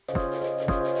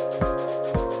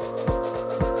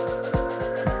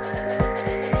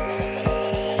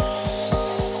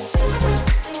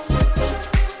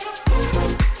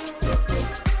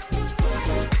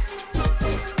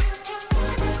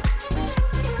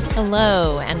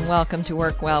Hello, and welcome to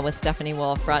Work Well with Stephanie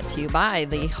Wolfe, brought to you by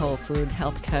the Whole Food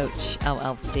Health Coach,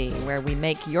 LLC, where we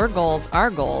make your goals our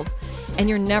goals, and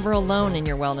you're never alone in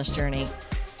your wellness journey.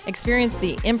 Experience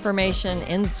the information,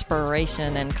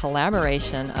 inspiration, and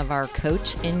collaboration of our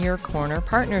Coach in Your Corner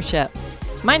partnership.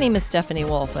 My name is Stephanie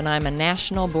Wolfe, and I'm a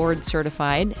National Board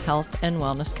Certified Health and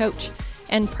Wellness Coach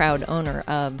and proud owner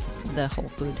of the Whole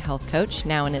Food Health Coach,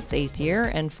 now in its 8th year,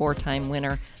 and 4-time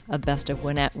winner of Best of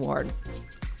Gwinnett Award.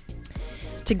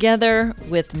 Together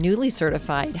with newly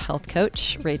certified health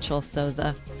coach Rachel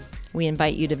Souza, we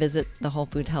invite you to visit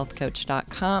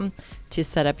thewholefoodhealthcoach.com to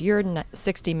set up your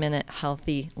 60-minute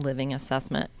healthy living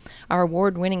assessment. Our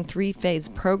award-winning 3-phase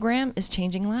program is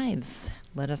changing lives.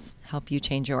 Let us help you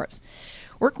change yours.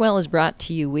 Work Well is brought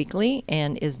to you weekly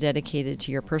and is dedicated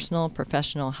to your personal,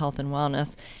 professional health and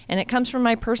wellness, and it comes from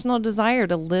my personal desire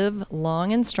to live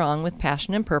long and strong with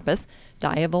passion and purpose,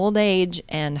 die of old age,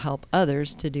 and help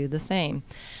others to do the same.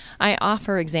 I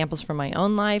offer examples from my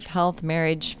own life, health,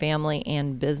 marriage, family,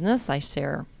 and business. I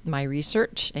share my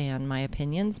research and my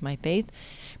opinions, my faith,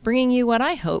 bringing you what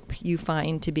I hope you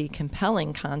find to be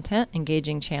compelling content,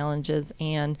 engaging challenges,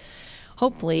 and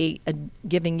hopefully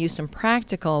giving you some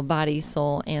practical body,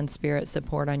 soul, and spirit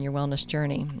support on your wellness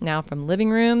journey. Now, from living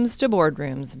rooms to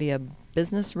boardrooms via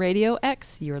Business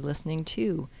RadioX, you're listening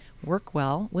to Work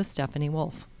Well with Stephanie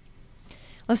Wolfe.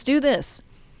 Let's do this.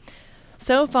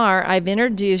 So far, I've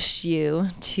introduced you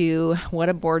to what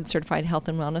a board-certified health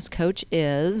and wellness coach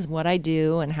is, what I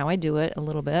do, and how I do it a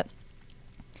little bit.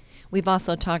 We've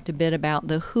also talked a bit about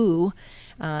the who,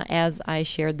 as I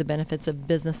shared the benefits of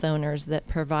business owners that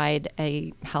provide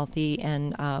a healthy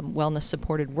and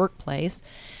wellness-supported workplace.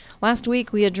 Last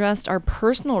week, we addressed our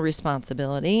personal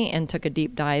responsibility and took a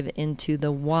deep dive into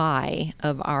the why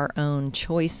of our own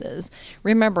choices.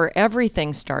 Remember,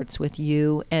 everything starts with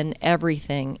you, and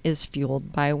everything is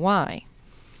fueled by why.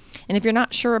 And if you're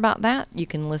not sure about that, you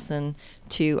can listen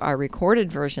to our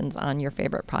recorded versions on your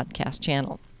favorite podcast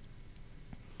channel.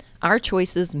 Our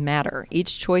choices matter.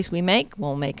 Each choice we make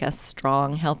will make us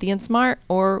strong, healthy, and smart,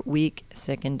 or weak,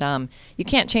 sick, and dumb. You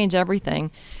can't change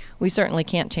everything. We certainly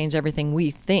can't change everything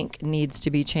we think needs to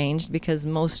be changed, because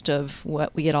most of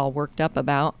what we get all worked up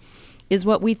about is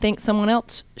what we think someone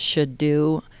else should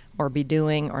do or be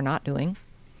doing or not doing.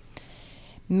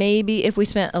 Maybe if we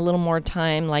spent a little more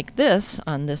time like this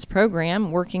on this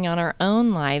program, working on our own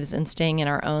lives and staying in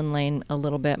our own lane a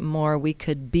little bit more, we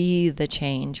could be the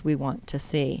change we want to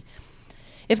see.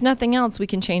 If nothing else, we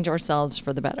can change ourselves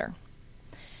for the better.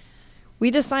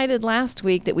 We decided last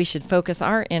week that we should focus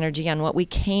our energy on what we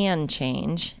can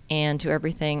change, and to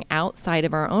everything outside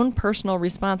of our own personal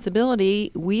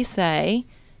responsibility, we say,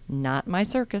 not my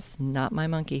circus, not my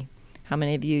monkey. How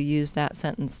many of you use that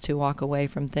sentence to walk away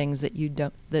from things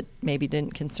that maybe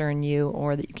didn't concern you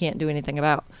or that you can't do anything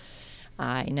about?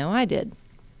 I know I did.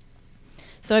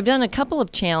 So I've done a couple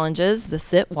of challenges, the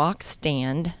sit, walk,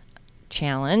 stand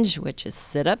challenge, which is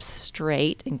sit up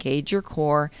straight, engage your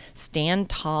core, stand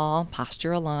tall,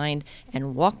 posture aligned,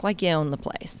 and walk like you own the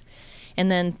place.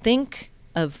 And then think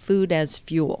of food as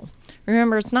fuel.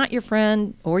 Remember, it's not your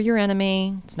friend or your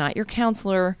enemy. It's not your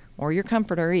counselor or your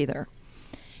comforter either.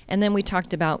 And then we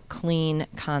talked about clean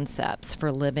concepts for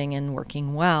living and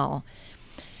working well.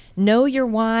 Know your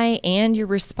why and your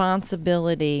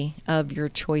responsibility of your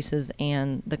choices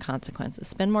and the consequences.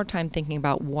 Spend more time thinking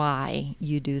about why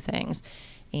you do things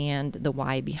and the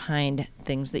why behind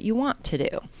things that you want to do.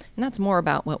 And that's more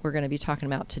about what we're going to be talking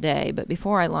about today. But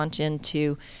before I launch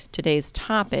into today's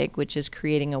topic, which is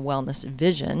creating a wellness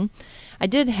vision, I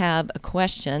did have a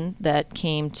question that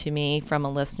came to me from a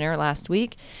listener last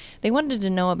week. They wanted to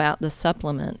know about the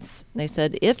supplements. They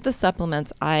said, if the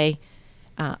supplements I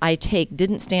take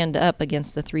didn't stand up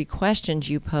against the 3 questions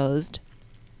you posed,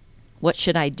 what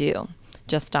should I do?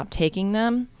 Just stop taking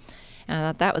them? And I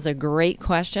thought that was a great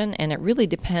question, and it really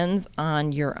depends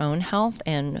on your own health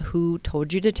and who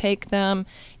told you to take them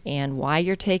and why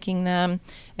you're taking them.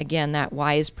 Again, that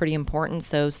why is pretty important,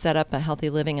 so set up a healthy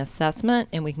living assessment,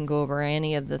 and we can go over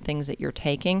any of the things that you're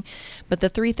taking. But the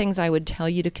 3 things I would tell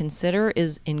you to consider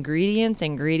is ingredients,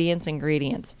 ingredients,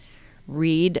 ingredients.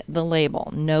 Read the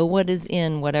label. Know what is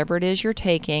in whatever it is you're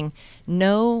taking.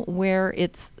 Know where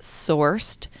it's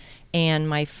sourced. And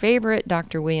my favorite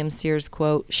Dr. William Sears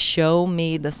quote, show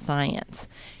me the science.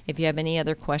 If you have any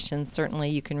other questions, certainly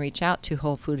you can reach out to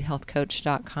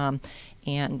wholefoodhealthcoach.com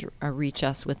and reach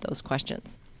us with those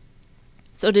questions.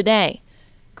 So today,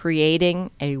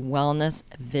 creating a wellness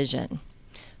vision.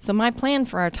 So my plan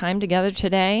for our time together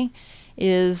today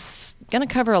is going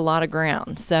to cover a lot of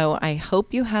ground. So I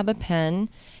hope you have a pen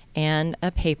and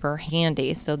a paper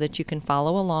handy so that you can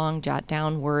follow along, jot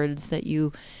down words that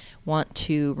you want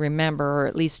to remember, or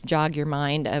at least jog your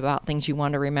mind about things you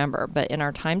want to remember. But in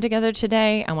our time together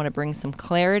today, I want to bring some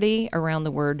clarity around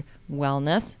the word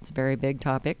wellness. It's a very big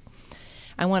topic.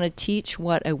 I want to teach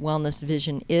what a wellness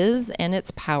vision is and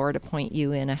its power to point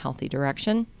you in a healthy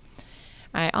direction.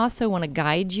 I also want to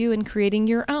guide you in creating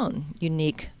your own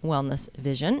unique wellness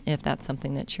vision, if that's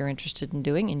something that you're interested in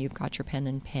doing and you've got your pen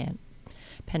and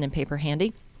paper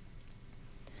handy.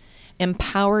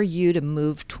 Empower you to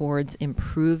move towards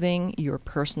improving your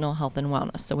personal health and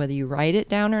wellness. So whether you write it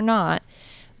down or not,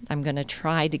 I'm going to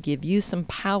try to give you some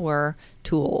power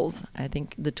tools. I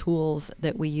think the tools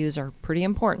that we use are pretty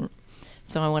important.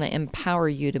 So I want to empower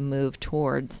you to move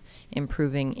towards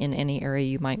improving in any area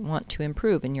you might want to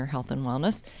improve in your health and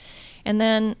wellness. And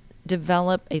then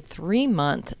develop a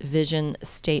 3-month vision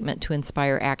statement to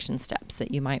inspire action steps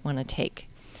that you might want to take.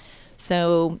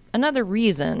 So another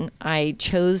reason I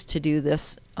chose to do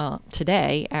this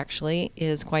today, actually,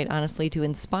 is quite honestly to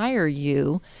inspire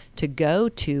you to go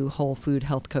to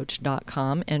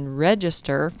WholeFoodHealthCoach.com and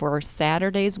register for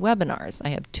Saturday's webinars. I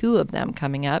have 2 of them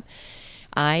coming up.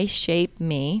 I Shape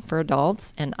Me for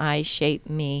adults and I Shape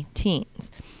Me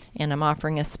teens. And I'm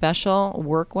offering a special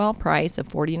work well price of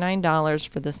 $49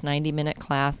 for this 90-minute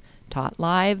class taught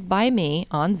live by me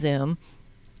on Zoom.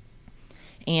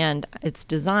 And it's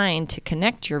designed to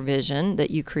connect your vision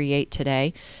that you create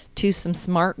today to some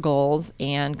SMART goals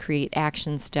and create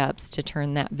action steps to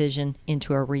turn that vision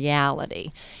into a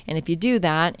reality. And if you do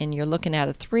that and you're looking at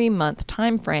a 3-month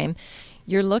time frame,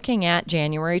 you're looking at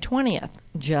January 20th,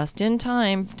 just in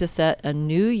time to set a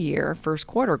new year first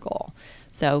quarter goal.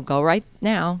 So go right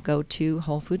now, go to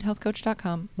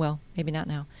WholeFoodHealthCoach.com. Well, maybe not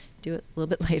now. Do it a little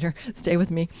bit later. Stay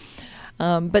with me.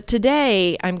 But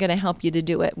today, I'm going to help you to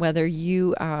do it. Whether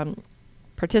you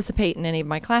participate in any of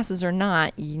my classes or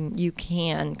not, you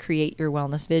can create your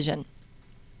wellness vision.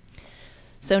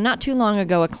 So not too long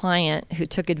ago, a client who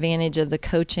took advantage of the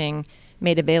coaching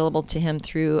made available to him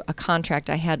through a contract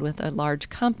I had with a large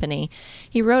company,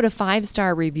 he wrote a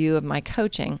 5-star review of my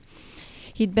coaching.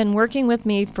 He'd been working with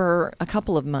me for a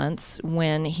couple of months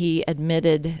when he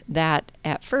admitted that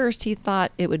at first he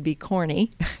thought it would be corny.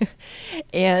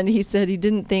 And he said he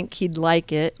didn't think he'd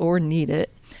like it or need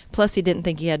it. Plus, he didn't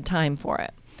think he had time for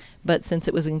it. But since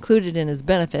it was included in his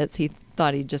benefits, he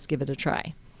thought he'd just give it a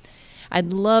try.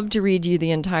 I'd love to read you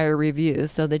the entire review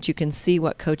so that you can see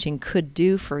what coaching could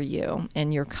do for you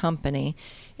and your company,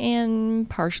 and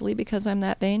partially because I'm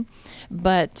that vain.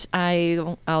 But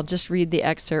I'll just read the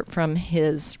excerpt from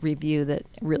his review that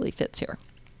really fits here.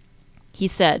 He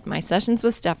said, "My sessions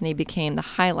with Stephanie became the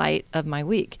highlight of my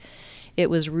week. It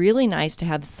was really nice to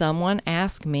have someone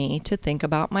ask me to think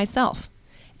about myself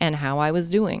and how I was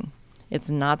doing. It's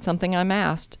not something I'm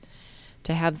asked.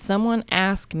 To have someone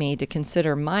ask me to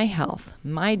consider my health,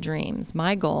 my dreams,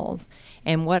 my goals,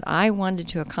 and what I wanted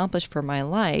to accomplish for my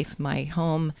life, my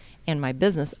home, and my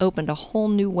business opened a whole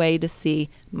new way to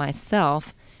see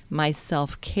myself, my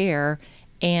self-care,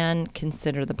 and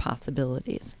consider the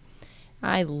possibilities."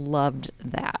 I loved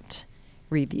that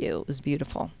review. It was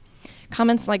beautiful.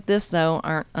 Comments like this, though,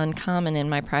 aren't uncommon in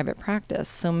my private practice.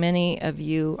 So many of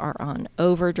you are on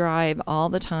overdrive all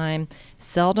the time,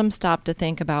 seldom stop to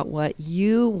think about what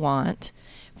you want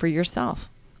for yourself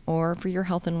or for your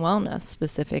health and wellness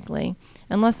specifically,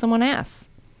 unless someone asks.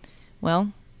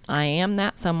 Well, I am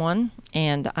that someone,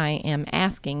 and I am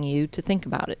asking you to think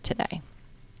about it today.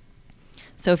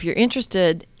 So if you're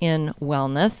interested in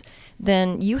wellness,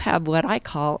 then you have what I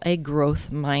call a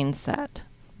growth mindset.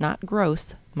 Not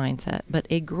gross mindset, but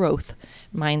a growth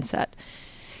mindset.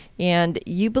 And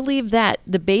you believe that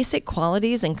the basic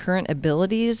qualities and current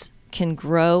abilities can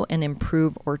grow and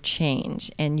improve or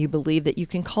change. And you believe that you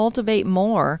can cultivate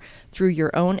more through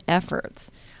your own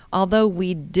efforts. Although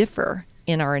we differ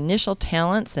in our initial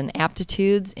talents and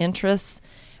aptitudes, interests,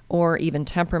 or even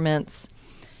temperaments,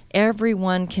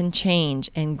 everyone can change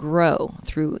and grow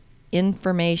through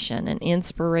information and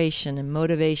inspiration and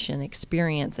motivation,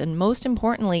 experience, and most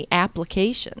importantly,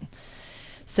 application.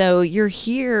 So you're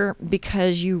here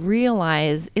because you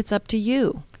realize it's up to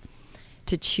you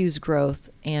to choose growth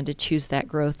and to choose that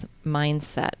growth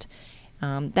mindset.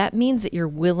 That means that you're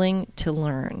willing to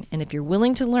learn. And if you're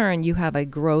willing to learn, you have a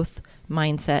growth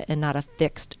mindset and not a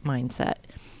fixed mindset.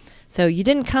 So you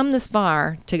didn't come this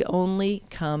far to only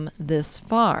come this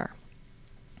far.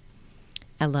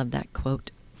 I love that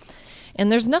quote. And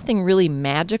there's nothing really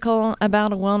magical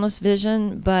about a wellness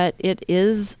vision, but it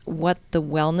is what the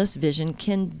wellness vision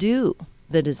can do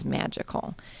that is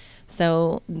magical.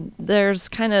 So there's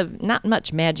kind of not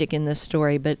much magic in this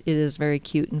story, but it is very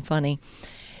cute and funny.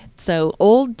 So,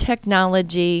 old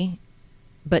technology,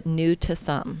 but new to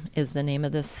some, is the name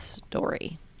of this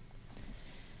story.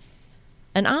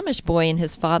 An Amish boy and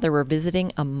his father were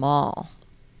visiting a mall.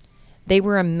 They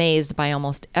were amazed by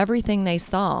almost everything they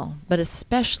saw, but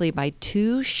especially by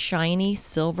two shiny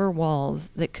silver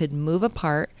walls that could move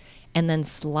apart and then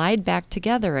slide back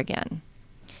together again.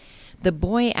 The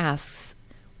boy asks,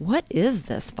 "What is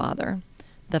this, Father?"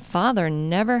 The father,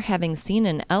 never having seen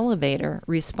an elevator,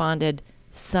 responded,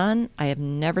 "Son, I have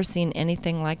never seen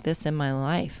anything like this in my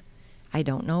life. I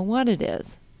don't know what it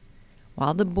is."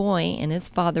 While the boy and his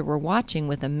father were watching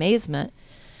with amazement,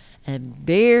 a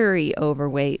very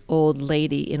overweight old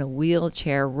lady in a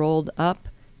wheelchair rolled up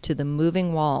to the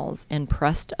moving walls and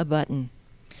pressed a button.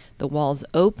 The walls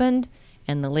opened,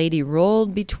 and the lady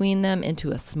rolled between them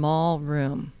into a small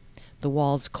room. The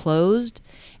walls closed,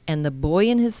 and the boy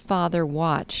and his father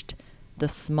watched the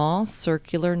small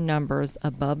circular numbers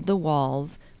above the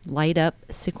walls light up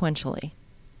sequentially.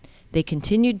 They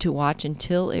continued to watch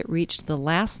until it reached the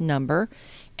last number,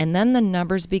 and then the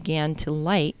numbers began to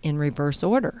light in reverse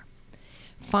order.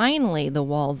 Finally, the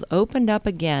walls opened up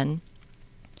again,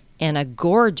 and a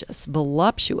gorgeous,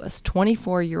 voluptuous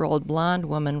 24-year-old blonde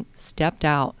woman stepped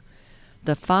out.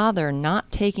 The father,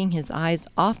 not taking his eyes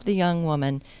off the young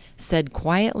woman, said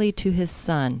quietly to his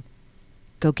son,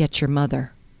 "Go get your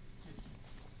mother."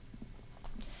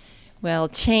 Well,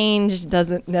 change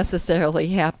doesn't necessarily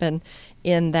happen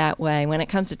in that way. When it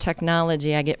comes to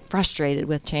technology, I get frustrated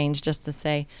with change, just to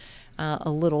say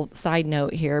a little side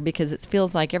note here, because it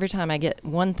feels like every time I get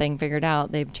one thing figured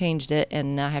out, they've changed it,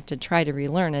 and I have to try to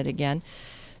relearn it again.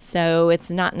 So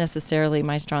it's not necessarily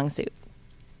my strong suit.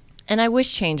 And I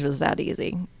wish change was that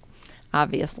easy.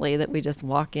 Obviously, that we just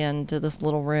walk into this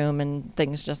little room and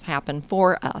things just happen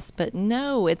for us. But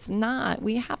no, it's not.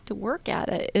 We have to work at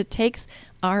it. It takes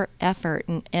our effort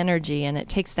and energy, and it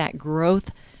takes that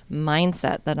growth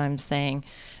mindset that I'm saying,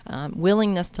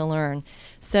 willingness to learn.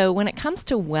 So when it comes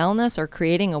to wellness or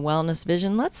creating a wellness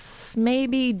vision, let's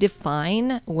maybe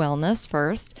define wellness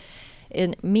first.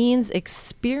 It means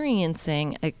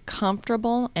experiencing a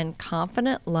comfortable and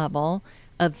confident level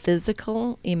of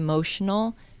physical,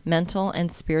 emotional, mental,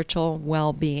 and spiritual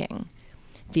well-being,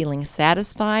 feeling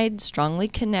satisfied, strongly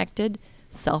connected,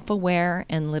 self-aware,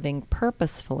 and living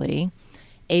purposefully,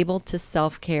 able to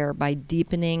self-care by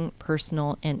deepening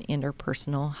personal and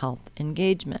interpersonal health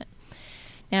engagement.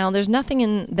 Now, there's nothing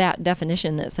in that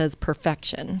definition that says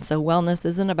perfection. So wellness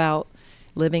isn't about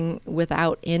living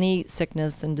without any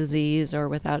sickness and disease or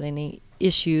without any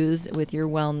issues with your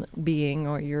well-being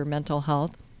or your mental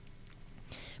health.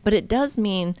 But it does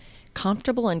mean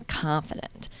comfortable and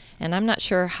confident. And I'm not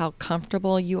sure how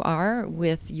comfortable you are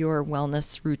with your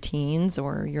wellness routines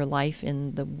or your life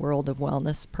in the world of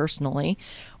wellness personally,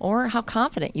 or how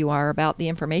confident you are about the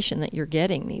information that you're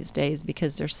getting these days,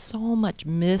 because there's so much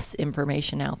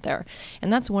misinformation out there.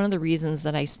 And that's one of the reasons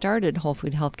that I started Whole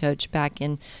Food Health Coach back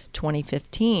in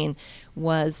 2015,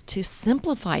 was to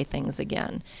simplify things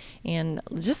again. And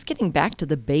just getting back to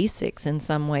the basics in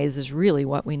some ways is really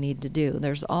what we need to do.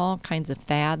 There's all kinds of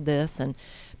fad this and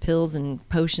pills and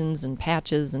potions and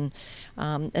patches, and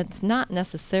it's not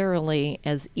necessarily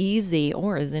as easy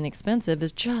or as inexpensive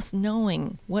as just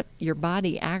knowing what your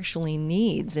body actually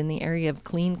needs in the area of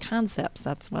clean concepts.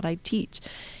 That's what I teach,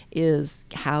 is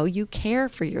how you care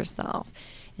for yourself.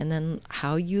 And then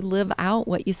how you live out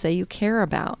what you say you care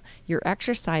about, your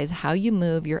exercise, how you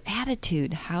move, your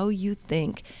attitude, how you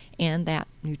think, and that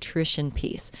nutrition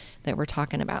piece that we're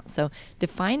talking about. So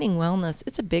defining wellness,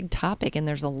 it's a big topic, and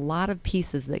there's a lot of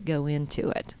pieces that go into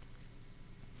it.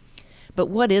 But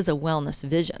what is a wellness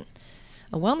vision?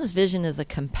 A wellness vision is a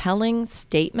compelling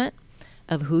statement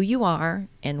of who you are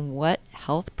and what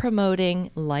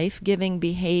health-promoting, life-giving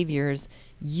behaviors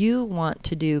you want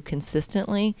to do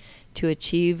consistently to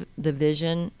achieve the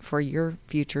vision for your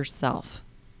future self.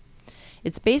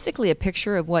 It's basically a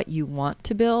picture of what you want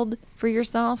to build for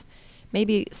yourself.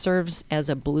 Maybe it serves as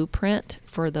a blueprint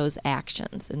for those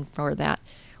actions and for that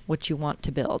what you want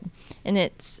to build. And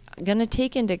it's going to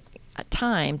take into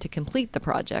time to complete the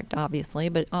project, obviously,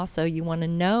 but also you want to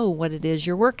know what it is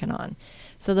you're working on.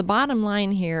 So the bottom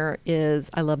line here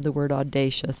is, I love the word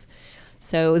audacious.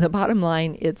 So the bottom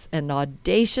line, it's an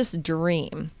audacious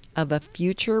dream of a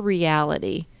future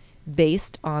reality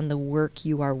based on the work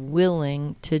you are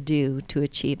willing to do to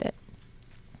achieve it.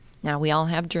 Now, we all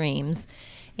have dreams,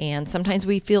 and sometimes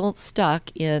we feel stuck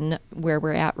in where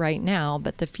we're at right now,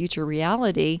 but the future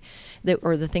reality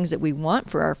or the things that we want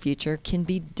for our future can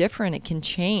be different. It can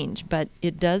change, but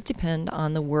it does depend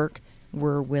on the work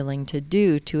we're willing to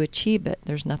do to achieve it.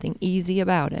 There's nothing easy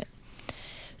about it.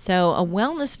 So a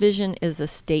wellness vision is a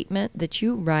statement that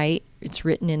you write. It's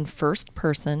written in first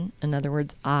person. In other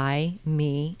words, I,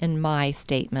 me, and my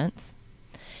statements.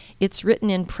 It's written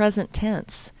in present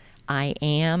tense. I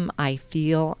am, I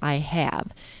feel, I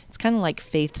have. It's kind of like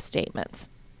faith statements.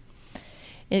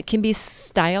 It can be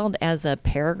styled as a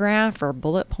paragraph or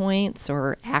bullet points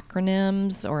or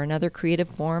acronyms or another creative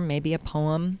form, maybe a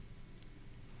poem.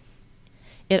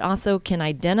 It also can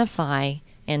identify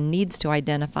and needs to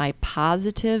identify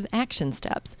positive action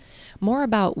steps. More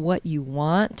about what you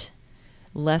want,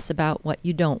 less about what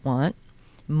you don't want.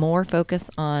 More focus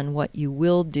on what you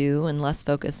will do and less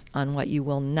focus on what you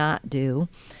will not do.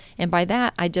 And by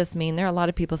that, I just mean there are a lot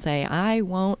of people say, I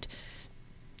won't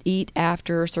eat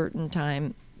after a certain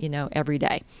time, every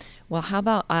day. Well, how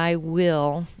about I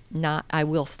will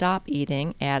stop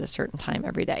eating at a certain time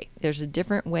every day. There's a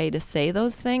different way to say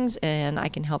those things, and I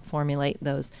can help formulate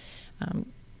those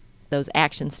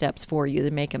action steps for you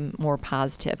to make them more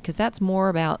positive, because that's more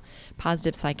about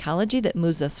positive psychology that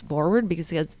moves us forward.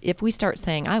 Because if we start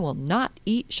saying, I will not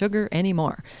eat sugar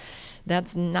anymore,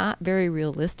 that's not very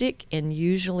realistic, and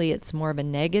usually it's more of a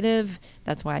negative.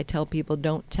 That's why I tell people,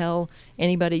 don't tell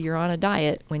anybody you're on a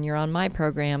diet when you're on my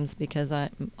programs, because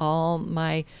all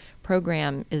my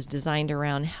program is designed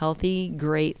around healthy,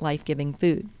 great, life-giving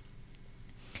food.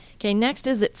 Okay, next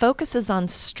is it focuses on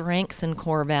strengths and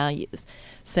core values.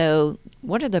 So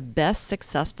what are the best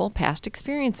successful past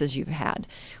experiences you've had?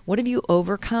 What have you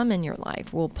overcome in your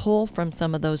life? We'll pull from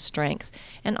some of those strengths.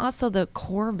 And also the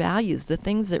core values, the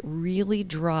things that really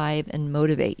drive and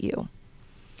motivate you.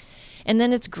 And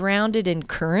then it's grounded in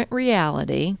current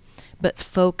reality, but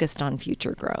focused on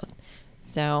future growth.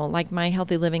 So like my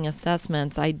healthy living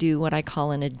assessments, I do what I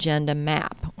call an agenda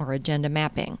map or agenda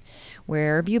mapping.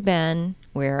 Where have you been?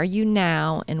 Where are you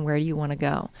now? And where do you want to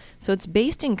go? So it's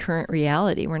based in current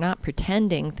reality. We're not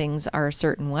pretending things are a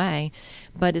certain way,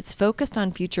 but it's focused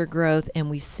on future growth, and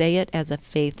we say it as a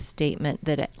faith statement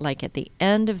that at the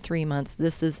end of 3 months,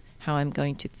 this is how I'm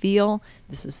going to feel.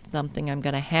 This is something I'm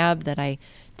going to have that I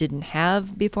didn't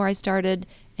have before I started,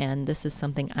 and this is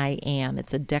something I am.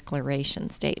 It's a declaration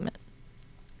statement.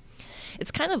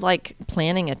 It's kind of like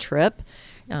planning a trip.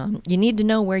 You need to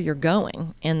know where you're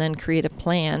going and then create a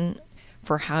plan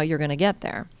for how you're going to get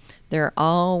there. There are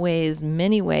always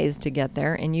many ways to get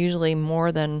there, and usually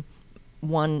more than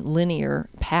one linear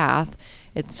path.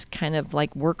 It's kind of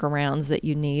like workarounds that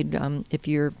you need. If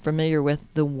you're familiar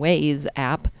with the Waze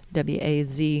app,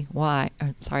 W-A-Z-E,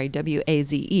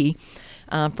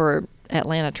 for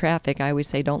Atlanta traffic, I always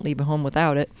say don't leave home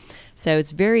without it. So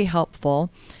it's very helpful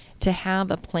to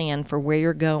have a plan for where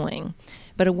you're going.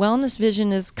 But a wellness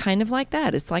vision is kind of like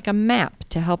that. It's like a map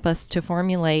to help us to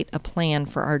formulate a plan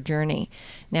for our journey.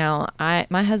 Now,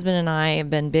 my husband and I have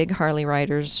been big Harley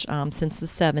riders since the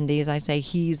 70s. I say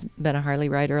he's been a Harley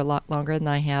rider a lot longer than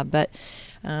I have, but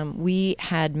we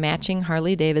had matching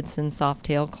Harley-Davidson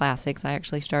Softail Classics. I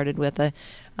actually started with a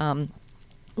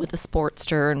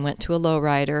Sportster and went to a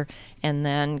lowrider, and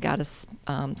then got a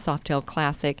Softail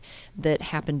Classic that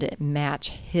happened to match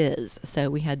his. So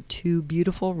we had two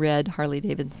beautiful red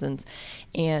Harley-Davidsons,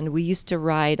 and we used to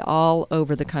ride all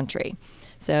over the country.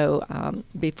 So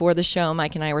before the show,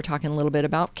 Mike and I were talking a little bit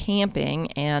about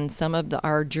camping, and some of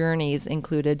our journeys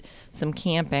included some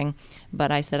camping.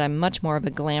 But I said I'm much more of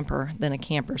a glamper than a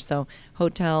camper. So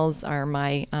hotels are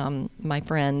my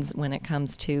friends when it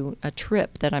comes to a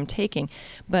trip that I'm taking.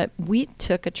 But we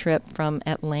took a trip from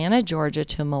Atlanta, Georgia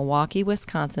to Milwaukee,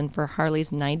 Wisconsin for Harley's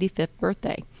 95th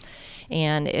birthday.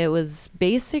 And it was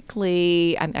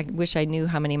basically, I wish I knew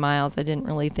how many miles. I didn't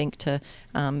really think to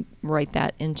write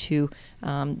that into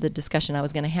the discussion I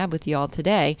was going to have with you all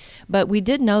today. But we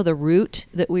did know the route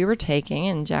that we were taking,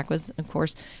 and Jack was, of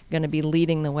course, going to be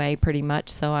leading the way pretty much,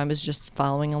 so I was just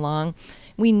following along.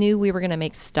 We knew we were going to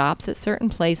make stops at certain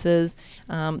places.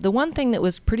 The one thing that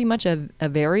was pretty much a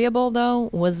variable, though,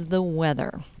 was the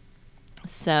weather.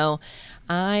 So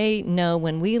I know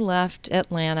when we left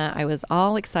Atlanta, I was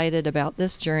all excited about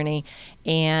this journey,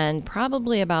 and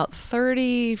probably about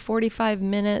 45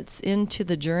 minutes into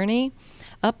the journey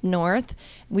up north,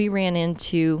 we ran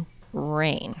into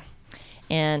rain.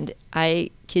 And I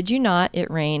kid you not,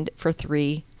 it rained for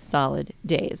 3 solid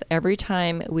days. Every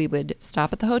time we would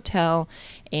stop at the hotel,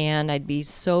 and I'd be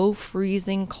so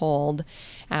freezing cold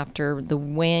after the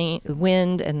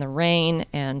wind and the rain,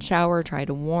 and shower, try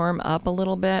to warm up a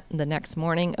little bit. The next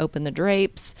morning, open the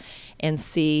drapes and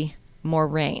see more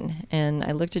rain. And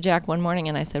I looked at Jack one morning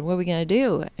and I said, what are we going to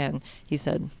do? And he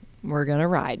said, we're going to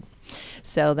ride.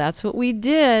 So that's what we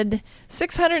did.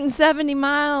 670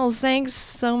 miles. Thanks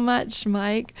so much,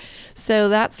 Mike. So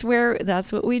that's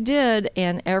what we did.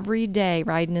 And every day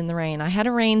riding in the rain. I had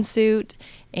a rain suit,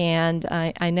 and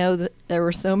I know that there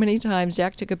were so many times.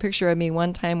 Jack took a picture of me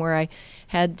one time where I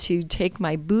had to take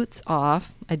my boots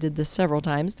off. I did this several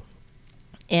times,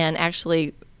 and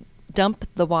actually dump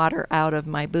the water out of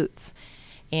my boots.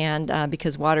 And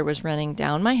because water was running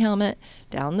down my helmet,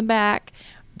 down the back,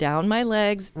 down my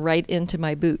legs, right into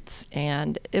my boots.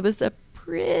 And it was a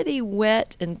pretty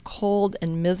wet and cold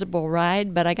and miserable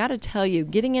ride. But I got to tell you,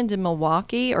 getting into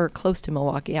Milwaukee, or close to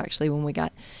Milwaukee actually, when we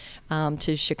got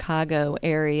to Chicago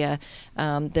area,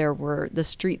 the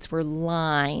streets were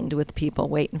lined with people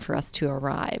waiting for us to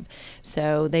arrive.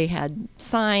 So they had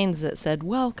signs that said,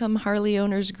 "Welcome Harley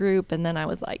Owners Group," and then I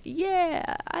was like,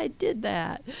 yeah, I did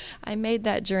that. I made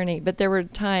that journey. But there were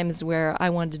times where I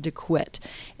wanted to quit.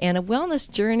 And a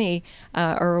wellness journey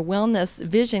or a wellness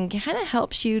vision kind of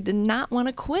helps you to not want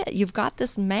to quit. You've got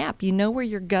this map. You know where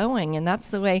you're going, and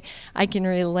that's the way I can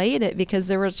relate it, because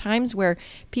there were times where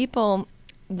people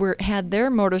had their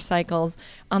motorcycles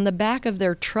on the back of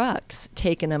their trucks,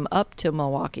 taking them up to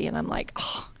Milwaukee, and I'm like,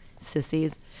 oh,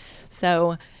 sissies.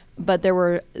 So, but there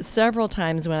were several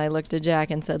times when I looked at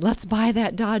Jack and said, let's buy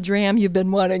that Dodge Ram you've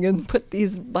been wanting and put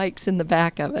these bikes in the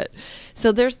back of it.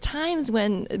 So there's times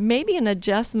when maybe an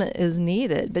adjustment is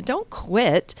needed, but don't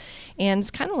quit. And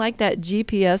it's kind of like that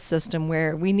GPS system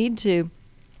where we need to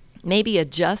maybe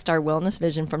adjust our wellness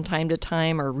vision from time to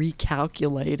time, or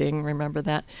recalculating. Remember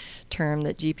that term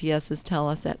that GPSs tell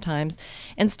us at times,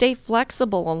 and stay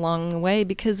flexible along the way,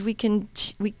 because we can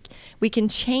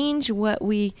change what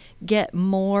we get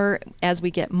more as we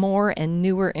get more and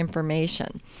newer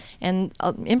information, and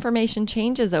information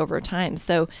changes over time.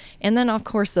 So, and then of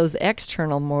course those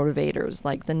external motivators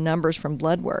like the numbers from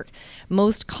blood work.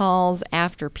 Most calls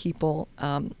after people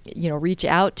reach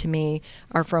out to me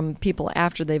are from people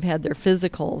after they've had their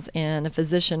physicals, and a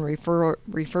physician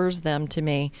refers them to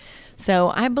me.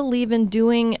 So I believe in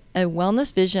doing a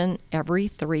wellness vision every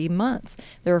 3 months.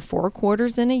 There are 4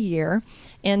 quarters in a year,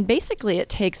 and basically it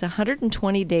takes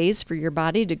 120 days for your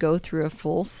body to go through a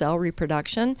full cell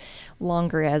reproduction,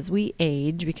 longer as we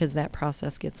age, because that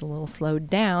process gets a little slowed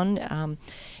down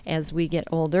as we get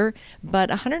older, but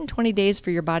 120 days for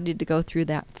your body to go through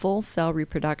that full cell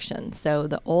reproduction. So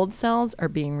the old cells are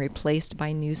being replaced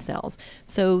by new cells.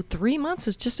 So 3 months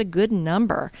is just a good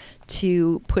number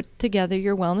to put together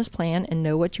your wellness plan and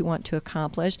know what you want to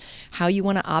accomplish, how you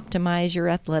want to optimize your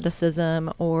athleticism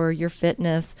or your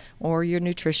fitness or your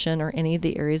nutrition or any of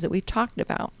the areas that we've talked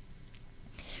about.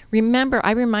 Remember,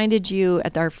 I reminded you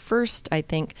at our first,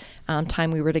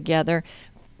 time we were together,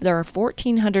 there are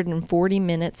 1,440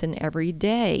 minutes in every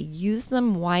day. Use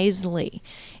them wisely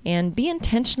and be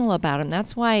intentional about them.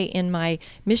 That's why in my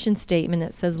mission statement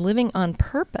it says living on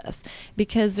purpose,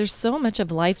 because there's so much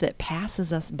of life that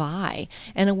passes us by.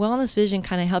 And a wellness vision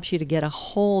kind of helps you to get a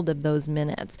hold of those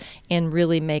minutes and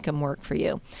really make them work for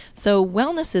you. So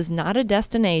wellness is not a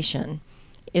destination.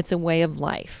 It's a way of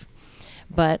life.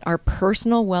 But our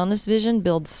personal wellness vision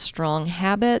builds strong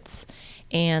habits,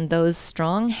 and those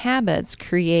strong habits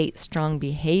create strong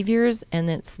behaviors, and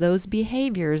it's those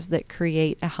behaviors that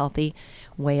create a healthy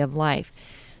way of life.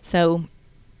 So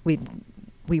we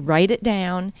write it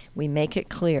down, we make it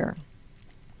clear.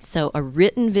 So a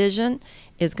written vision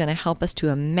is going to help us to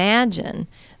imagine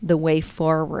the way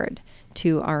forward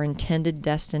to our intended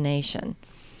destination.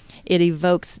 It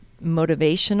evokes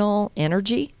motivational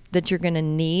energy that you're going to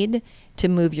need to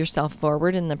move yourself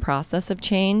forward in the process of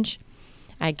change.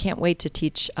 I can't wait to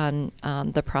teach on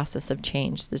the process of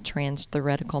change, the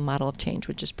trans-theoretical model of change,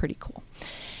 which is pretty cool.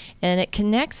 And it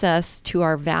connects us to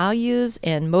our values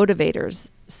and motivators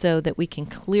so that we can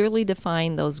clearly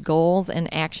define those goals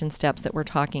and action steps that we're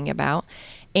talking about.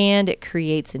 And it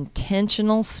creates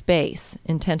intentional space.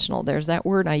 Intentional, there's that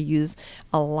word I use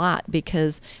a lot,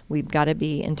 because we've got to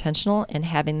be intentional, and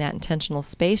having that intentional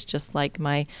space, just like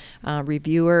my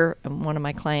reviewer, one of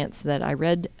my clients that I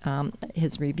read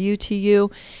his review to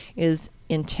you, is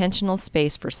intentional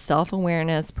space for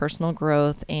self-awareness, personal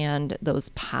growth, and those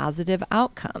positive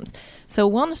outcomes. So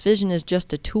wellness vision is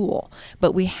just a tool,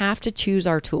 but we have to choose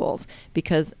our tools,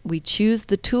 because we choose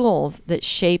the tools that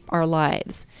shape our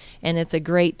lives. And it's a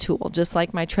great tool, just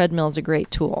like my treadmill is a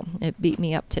great tool. It beat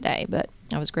me up today, but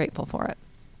I was grateful for it.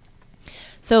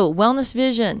 So wellness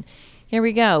vision. Here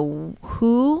we go.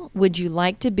 Who would you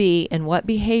like to be, and what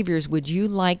behaviors would you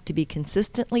like to be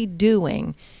consistently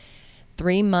doing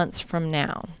 3 months from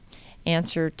now?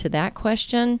 Answer to that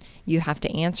question, you have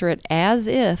to answer it as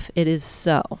if it is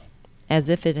so. as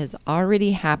if it has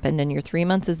already happened and your 3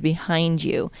 months is behind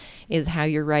you, is how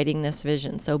you're writing this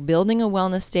vision. So building a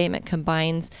wellness statement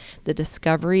combines the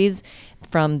discoveries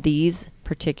from these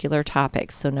particular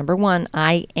topics. So number 1,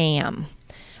 I am.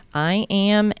 I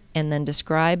am, and then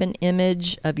describe an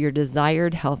image of your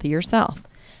desired healthier self.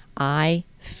 I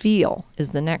feel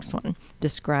is the next one.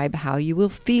 Describe how you will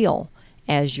feel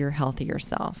as your healthier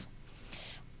self.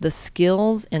 The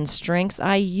skills and strengths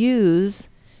I use, ...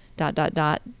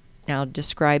 Now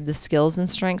describe the skills and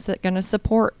strengths that are going to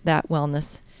support that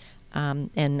wellness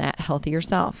and that healthier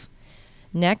self.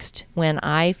 Next, when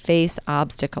I face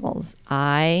obstacles,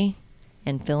 I,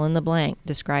 and fill in the blank.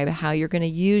 Describe how you're going to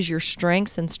use your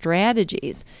strengths and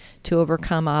strategies to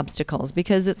overcome obstacles,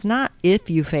 because it's not if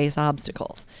you face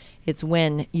obstacles, it's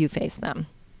when you face them.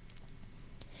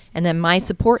 And then my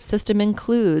support system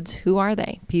includes, who are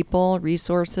they? People,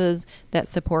 resources that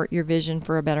support your vision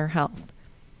for a better health.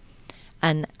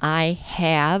 An I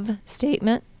have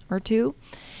statement or two.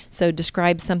 So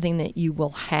describe something that you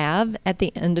will have at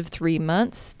the end of 3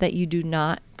 months that you do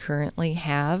not currently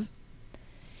have.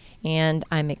 And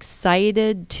I'm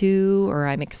excited to, or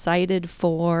I'm excited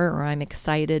for, or I'm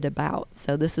excited about.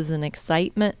 So this is an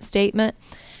excitement statement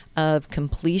of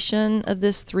completion of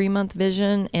this 3-month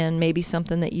vision, and maybe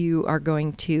something that you are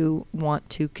going to want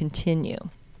to continue.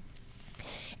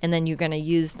 And then you're going to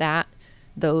use that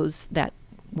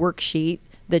worksheet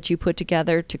that you put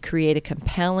together to create a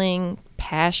compelling,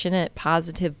 passionate,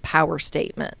 positive power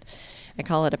statement. I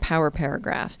call it a power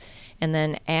paragraph. And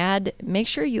then make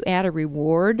sure you add a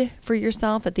reward for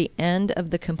yourself at the end of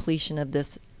the completion of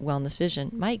this wellness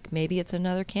vision. Mike, maybe it's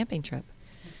another camping trip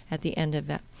at the end of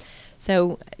that.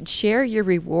 So share your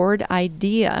reward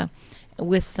idea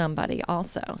with somebody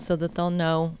also, so that they'll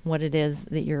know what it is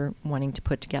that you're wanting to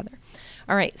put together.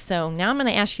 All right, so now I'm going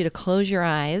to ask you to close your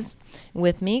eyes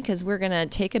with me, because we're going to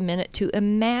take a minute to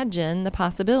imagine the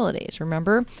possibilities.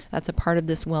 Remember, that's a part of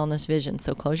this wellness vision.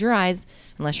 So close your eyes,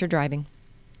 unless you're driving.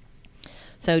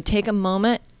 So take a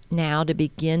moment now to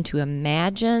begin to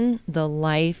imagine the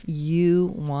life you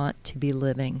want to be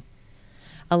living.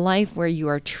 A life where you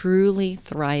are truly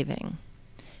thriving.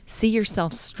 See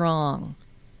yourself strong,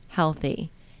 healthy,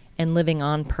 and living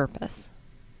on purpose.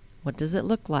 What does it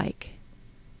look like?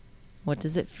 What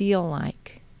does it feel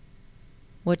like?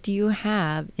 What do you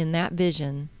have in that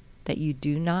vision that you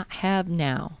do not have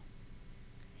now?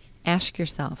 Ask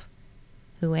yourself,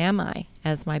 who am I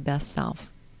as my best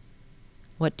self?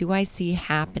 What do I see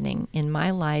happening in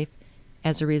my life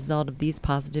as a result of these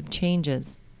positive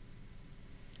changes?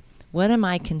 What am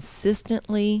I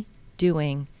consistently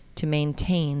doing to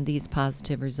maintain these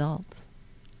positive results?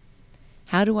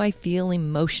 How do I feel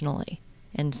emotionally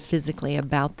and physically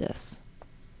about this?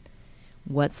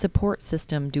 What support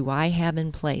system do I have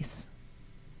in place?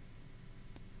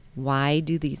 Why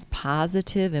do these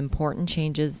positive, important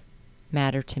changes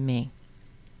matter to me?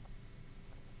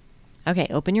 Okay,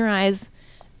 open your eyes.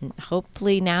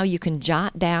 Hopefully now you can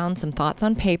jot down some thoughts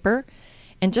on paper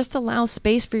and just allow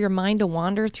space for your mind to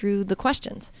wander through the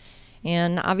questions.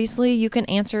 And obviously you can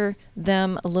answer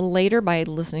them a little later by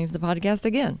listening to the podcast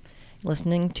again,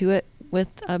 listening to it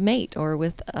with a mate or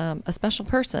with a special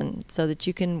person, so that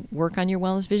you can work on your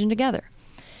wellness vision together.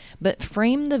 But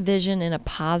frame the vision in a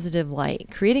positive light.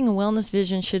 Creating a wellness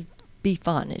vision should be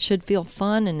fun. It should feel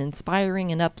fun and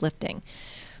inspiring and uplifting.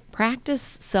 Practice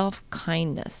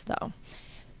self-kindness, though.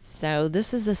 So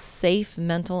this is a safe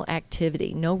mental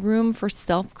activity. No room for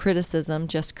self-criticism,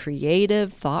 just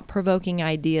creative, thought-provoking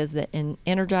ideas that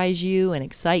energize you and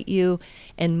excite you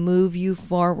and move you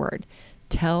forward.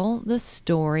 Tell the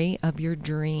story of your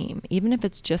dream, even if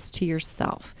it's just to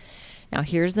yourself. Now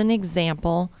here's an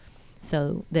example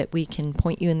so that we can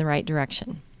point you in the right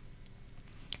direction.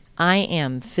 I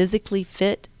am physically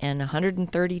fit and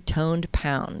 130 toned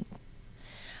pounds.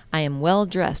 I am well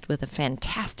dressed with a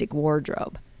fantastic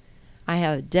wardrobe. I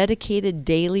have a dedicated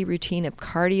daily routine of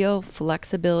cardio,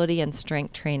 flexibility, and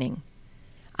strength training.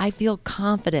 I feel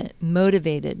confident,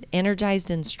 motivated, energized,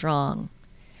 and strong.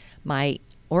 My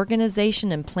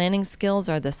organization and planning skills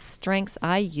are the strengths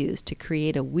I use to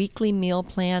create a weekly meal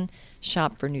plan,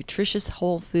 shop for nutritious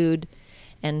whole food,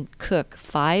 and cook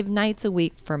 5 nights a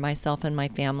week for myself and my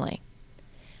family.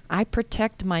 I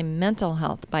protect my mental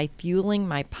health by fueling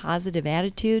my positive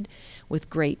attitude with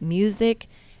great music,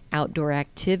 outdoor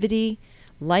activity,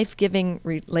 life-giving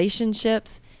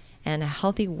relationships, and a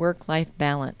healthy work-life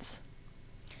balance.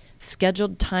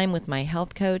 Scheduled time with my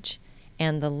health coach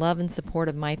and the love and support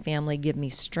of my family give me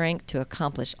strength to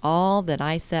accomplish all that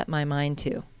I set my mind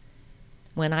to.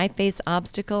 When I face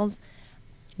obstacles,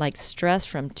 like stress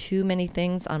from too many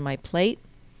things on my plate,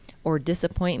 or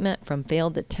disappointment from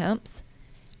failed attempts,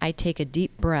 I take a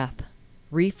deep breath,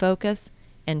 refocus,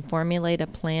 and formulate a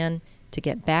plan to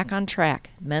get back on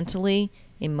track mentally,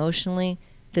 emotionally,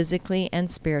 physically, and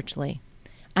spiritually.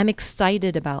 I'm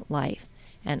excited about life,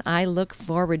 and I look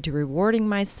forward to rewarding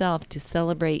myself to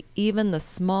celebrate even the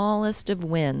smallest of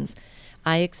wins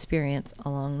I experience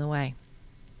along the way.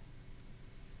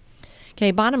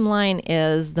 Okay, bottom line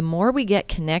is the more we get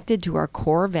connected to our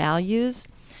core values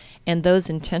and those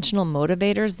intentional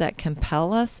motivators that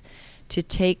compel us to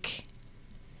take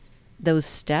those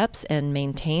steps and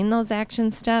maintain those action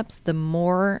steps, the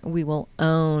more we will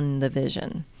own the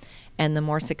vision and the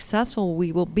more successful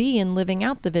we will be in living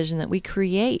out the vision that we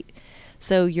create.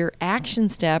 So your action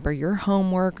step or your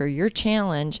homework or your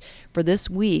challenge for this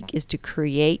week is to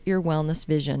create your wellness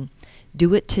vision.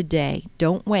 Do it today.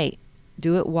 Don't wait.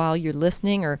 Do it while you're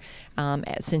listening or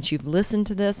since you've listened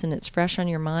to this and it's fresh on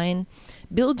your mind.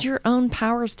 Build your own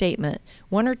power statement,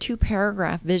 1 or 2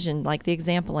 paragraph vision like the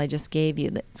example I just gave you.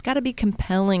 It's got to be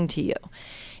compelling to you.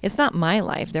 It's not my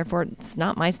life, therefore it's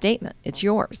not my statement. It's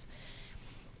yours.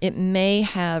 It may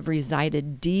have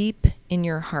resided deep in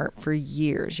your heart for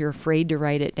years. You're afraid to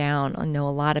write it down. I know a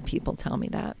lot of people tell me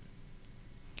that.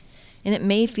 And it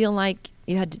may feel like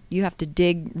you have to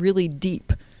dig really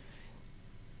deep.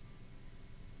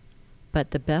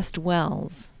 But the best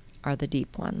wells are the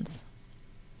deep ones.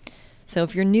 So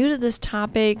if you're new to this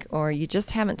topic or you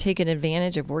just haven't taken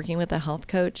advantage of working with a health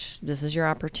coach, this is your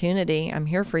opportunity. I'm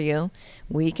here for you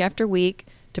week after week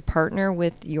to partner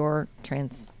with your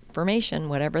transformation,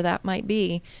 whatever that might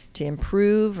be, to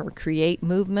improve or create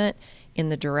movement in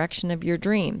the direction of your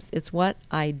dreams. It's what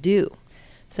I do.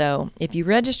 So if you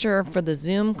register for the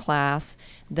Zoom class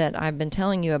that I've been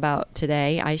telling you about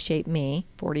today, I Shape Me,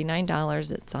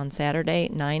 $49. It's on Saturday,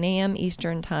 9 a.m.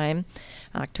 Eastern Time,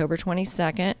 October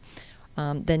 22nd.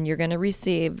 Then you're going to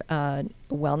receive a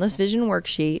Wellness Vision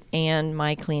worksheet and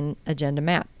my Clean Agenda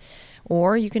map.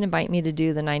 Or you can invite me to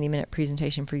do the 90-minute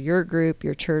presentation for your group,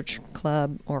 your church,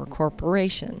 club, or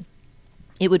corporation.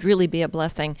 It would really be a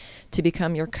blessing to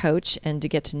become your coach and to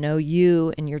get to know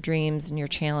you and your dreams and your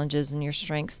challenges and your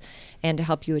strengths and to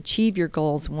help you achieve your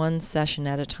goals one session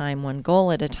at a time, one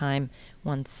goal at a time,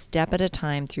 one step at a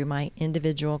time through my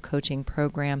individual coaching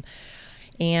program.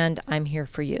 And I'm here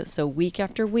for you. So week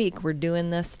after week, we're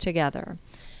doing this together.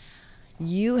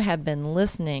 You have been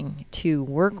listening to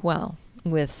Work Well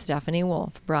with Stephanie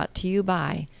Wolfe, brought to you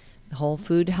by Whole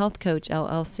Food Health Coach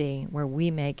LLC, where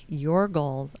we make your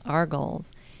goals our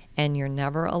goals, and you're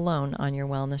never alone on your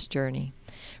wellness journey.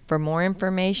 For more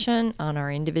information on our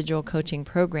individual coaching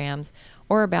programs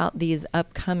or about these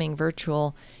upcoming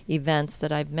virtual events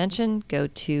that I've mentioned, go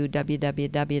to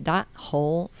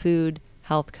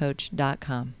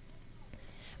www.wholefoodhealthcoach.com.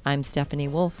 I'm Stephanie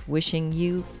Wolfe, wishing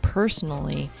you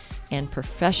personally and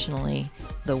professionally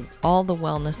all the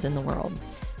wellness in the world.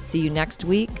 See you next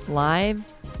week, live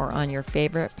or on your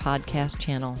favorite podcast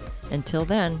channel. Until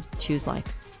then, choose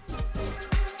life.